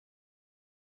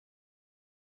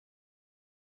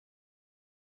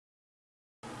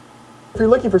If you're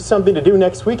looking for something to do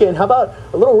next weekend, how about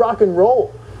a little rock and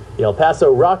roll? The El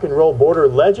Paso Rock and Roll Border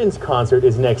Legends concert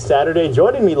is next Saturday.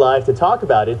 Joining me live to talk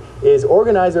about it is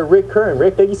organizer Rick Kern.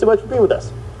 Rick, thank you so much for being with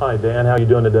us. Hi, Dan. How are you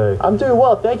doing today? I'm doing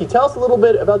well, thank you. Tell us a little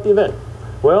bit about the event.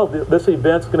 Well, this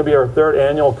event's going to be our third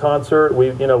annual concert.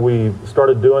 We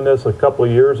started doing this a couple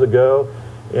of years ago,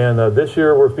 and this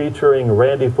year we're featuring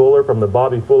Randy Fuller from the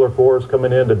Bobby Fuller Force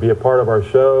coming in to be a part of our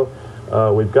show.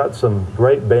 We've got some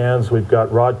great bands. We've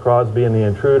got Rod Crosby and the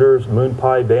Intruders, Moon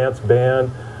Pie Dance Band,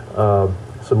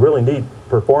 some really neat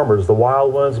performers, the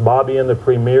Wild Ones, Bobby and the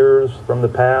Premiers from the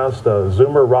past,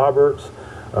 Zoomer Roberts,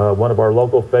 one of our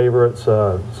local favorites.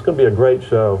 It's going to be a great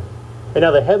show. And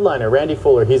now the headliner, Randy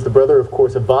Fuller, he's the brother, of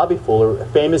course, of Bobby Fuller,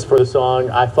 famous for the song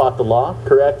 "I Fought the Law,"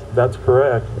 correct? That's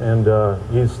correct, and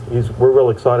we're real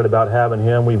excited about having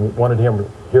him. We wanted him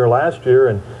here last year,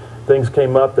 and things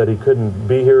came up that he couldn't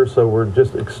be here, so we're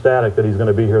just ecstatic that he's going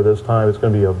to be here this time. It's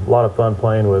going to be a lot of fun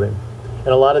playing with him.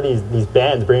 And a lot of these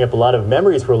bands bring up a lot of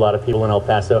memories for a lot of people in El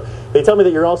Paso. They tell me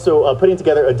that you're also putting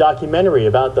together a documentary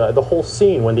about the whole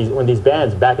scene when these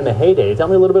bands back in the heyday. Tell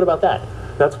me a little bit about that.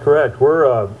 That's correct.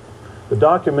 The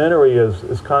documentary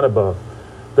is kind of a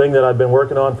thing that I've been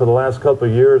working on for the last couple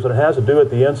of years, and it has to do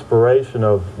with the inspiration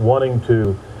of wanting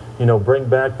to, bring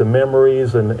back the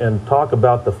memories and talk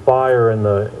about the fire and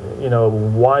the,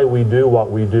 why we do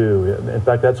what we do. In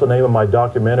fact, that's the name of my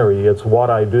documentary. It's What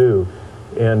I Do.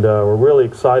 And we're really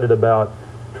excited about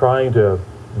trying to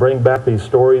bring back these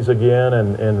stories again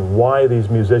and why these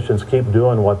musicians keep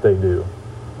doing what they do.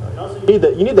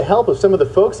 You need the help of some of the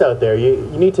folks out there. You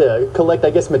need to collect,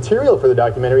 I guess, material for the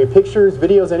documentary, pictures,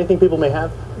 videos, anything people may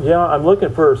have. Yeah, I'm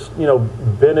looking for,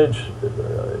 vintage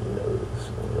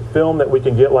film that we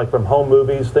can get, like from home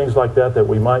movies, things like that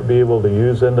we might be able to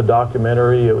use in the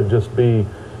documentary. It would just be,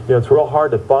 it's real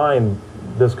hard to find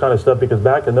this kind of stuff because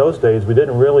back in those days we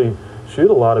didn't really shoot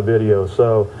a lot of videos.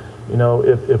 So,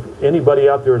 if anybody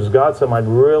out there has got some, I'd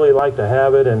really like to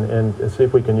have it and see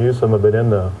if we can use some of it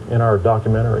in our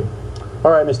documentary. All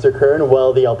right, Mr. Kern.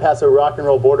 Well, the El Paso Rock and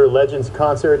Roll Border Legends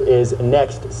concert is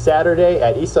next Saturday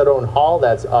at Isaron Hall.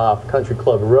 That's off Country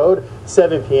Club Road,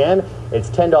 7 p.m.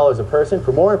 It's $10 a person.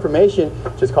 For more information,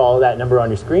 just call that number on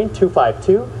your screen,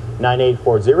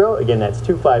 252-9840. Again, that's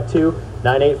 252-9840.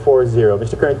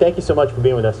 Mr. Kern, thank you so much for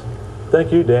being with us.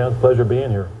 Thank you, Dan. Pleasure being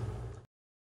here.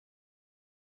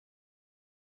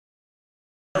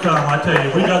 I tell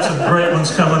you, we got some great ones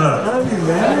coming up.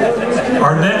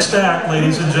 Our next act,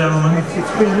 ladies and gentlemen,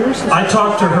 I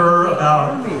talked to her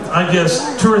about, I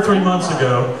guess, 2 or 3 months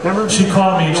ago. She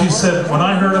called me and she said, when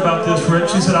I heard about this, Rick,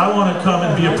 she said, I want to come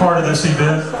and be a part of this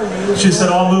event. She said,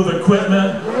 I'll move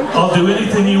equipment, I'll do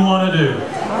anything you want to do.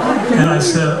 And I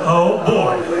said, oh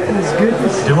boy,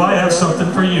 do I have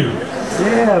something for you.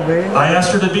 I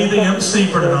asked her to be the MC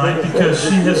for tonight because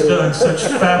she has done such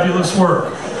fabulous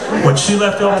work. When she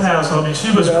left El Paso, I mean,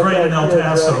 she was great in El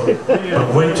Paso,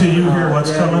 but wait till you hear what's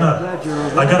coming up.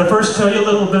 I got to first tell you a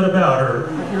little bit about her.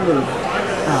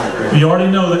 You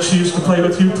already know that she used to play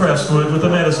with Hugh Prestwood with the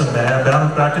Medicine Band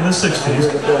back in the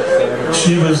 60s.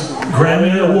 She was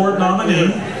Grammy Award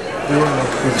nominee.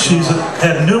 She's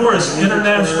had numerous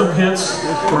international hits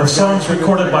of songs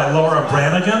recorded by Laura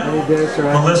Branigan,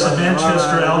 Melissa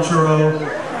Manchester Algero,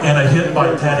 and a hit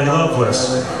by Patty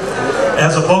Loveless.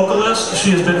 As a vocalist,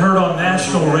 she has been heard on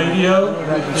national radio.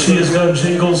 She has done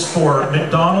jingles for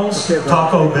McDonald's,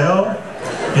 Taco Bell,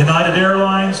 United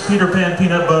Airlines, Peter Pan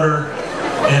Peanut Butter,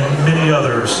 and many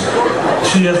others.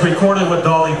 She has recorded with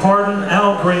Dolly Parton,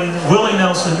 Al Green, Willie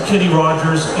Nelson, Kenny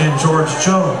Rogers, and George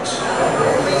Jones.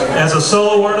 As a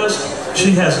solo artist,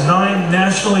 she has 9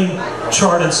 nationally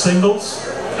charted singles.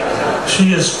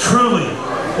 She is truly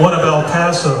one of El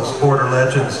Paso's border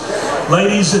legends.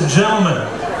 Ladies and gentlemen,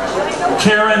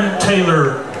 Karen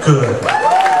Taylor Good.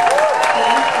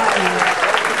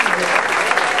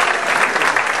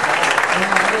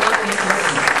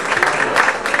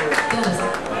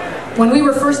 When we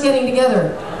were first getting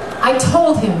together, I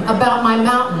told him about my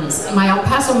mountains, my El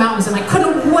Paso mountains, and I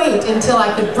couldn't wait until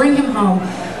I could bring him home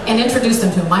and introduce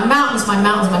them to him. My mountains, my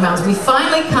mountains, my mountains. We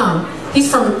finally come. He's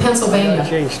from Pennsylvania.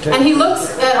 And he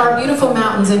looks at our beautiful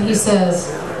mountains and he says,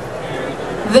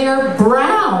 they're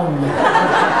brown.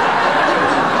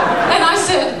 And I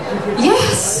said,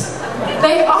 yes,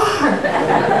 they are.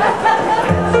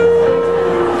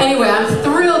 Anyway, I'm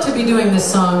thrilled to be doing this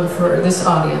song for this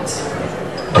audience.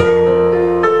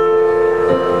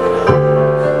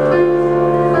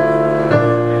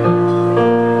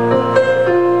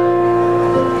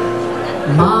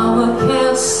 Mama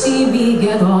can't see me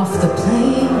get off the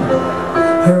plane.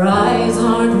 Her eyes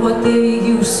aren't what they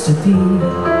used to be.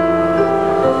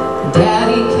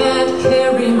 Daddy can't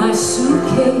my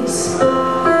suitcase.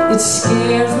 It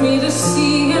scares me to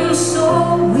see him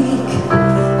so